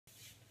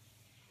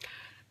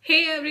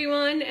Hey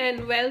everyone,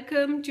 and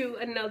welcome to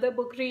another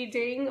book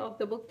reading of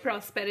the book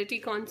Prosperity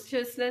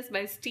Consciousness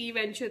by Steve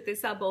and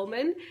Shuthisa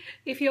Bowman.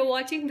 If you're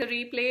watching the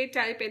replay,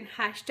 type in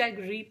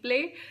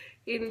 #replay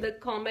in the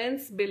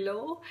comments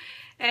below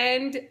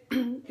and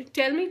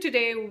tell me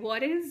today,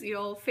 what is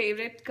your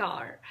favorite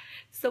car?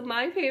 So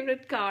my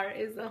favorite car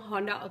is a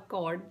Honda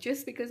Accord,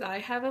 just because I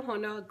have a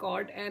Honda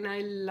Accord and I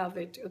love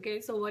it. Okay,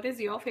 so what is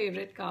your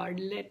favorite car?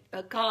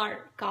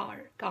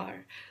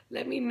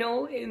 Let me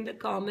know in the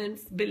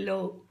comments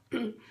below.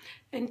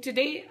 And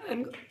today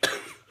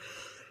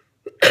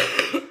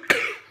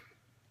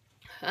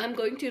I'm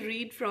going to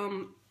read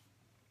from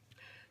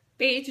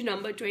page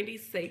number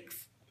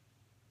 26.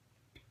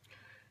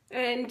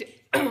 And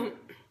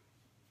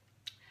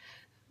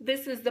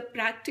this is the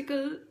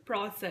practical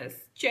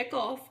process. Check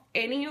off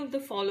any of the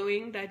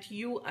following that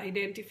you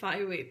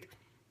identify with.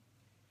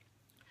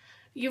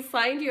 You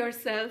find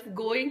yourself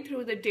going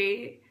through the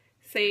day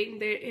saying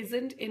there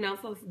isn't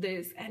enough of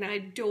this and I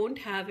don't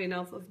have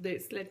enough of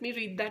this. Let me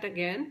read that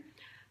again.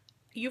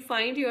 You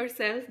find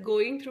yourself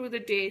going through the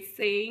day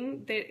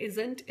saying there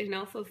isn't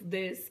enough of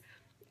this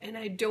and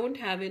I don't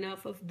have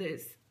enough of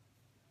this.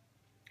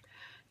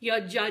 Your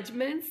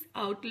judgments,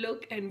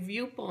 outlook, and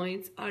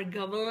viewpoints are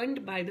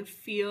governed by the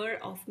fear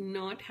of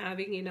not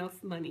having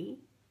enough money.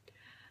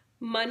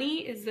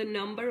 Money is the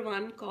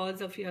 #1 cause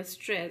of your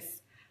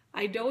stress.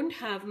 I don't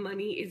have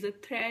money is a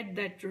thread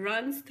that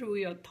runs through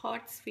your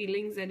thoughts,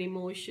 feelings, and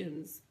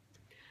emotions.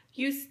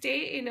 You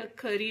stay in a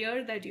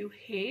career that you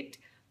hate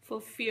for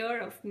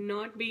fear of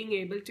not being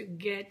able to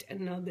get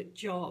another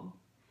job.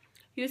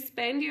 You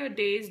spend your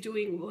days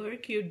doing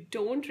work you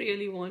don't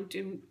really want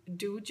to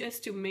do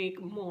just to make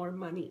more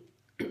money.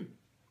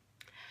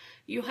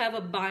 You have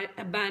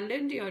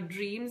abandoned your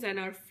dreams and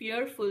are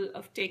fearful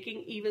of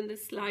taking even the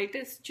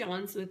slightest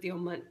chance with your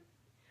money.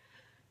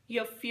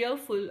 You're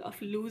fearful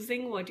of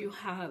losing what you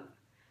have.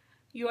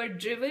 You are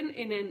driven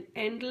in an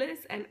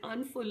endless and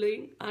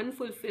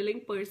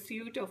unfulfilling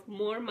pursuit of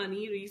more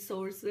money,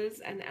 resources,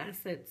 and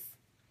assets.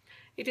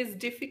 It is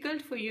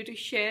difficult for you to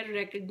share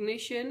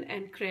recognition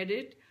and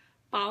credit,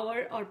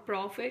 power, or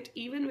profit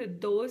even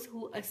with those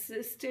who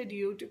assisted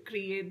you to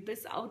create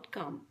this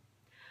outcome.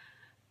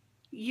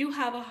 You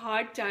have a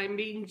hard time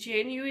being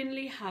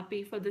genuinely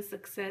happy for the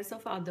success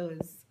of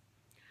others.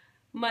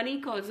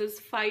 Money causes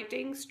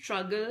fighting,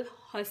 struggle,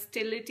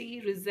 hostility,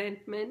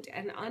 resentment,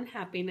 and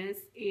unhappiness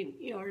in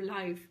your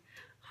life.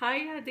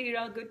 Hi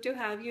Adira, good to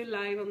have you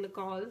live on the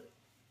call.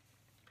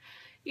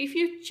 If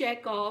you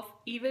check off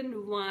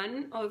even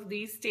one of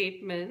these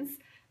statements,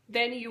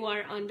 then you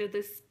are under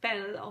the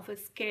spell of a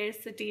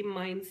scarcity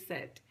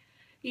mindset.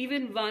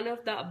 Even one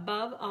of the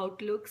above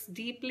outlooks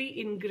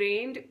deeply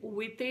ingrained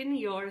within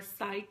your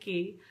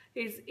psyche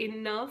is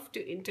enough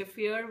to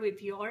interfere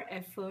with your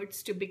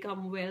efforts to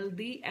become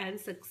wealthy and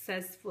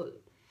successful.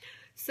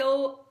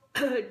 So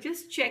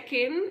just check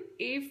in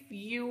if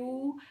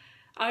you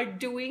are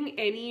doing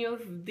any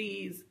of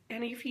these.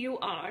 And if you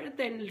are,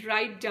 then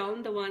write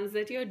down the ones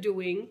that you're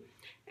doing.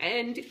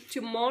 And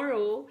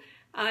tomorrow,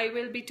 I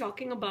will be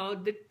talking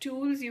about the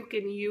tools you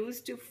can use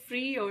to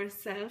free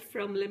yourself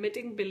from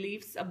limiting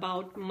beliefs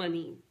about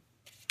money.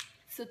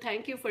 So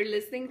thank you for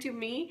listening to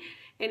me.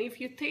 And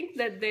if you think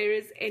that there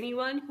is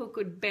anyone who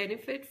could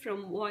benefit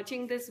from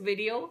watching this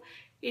video,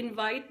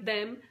 invite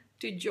them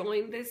to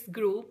join this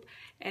group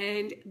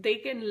and they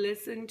can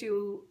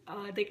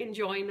they can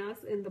join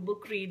us in the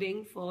book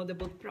reading for the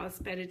book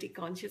Prosperity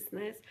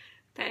Consciousness.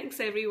 Thanks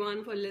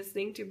everyone for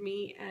listening to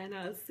me, and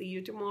I'll see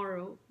you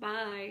tomorrow.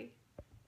 Bye.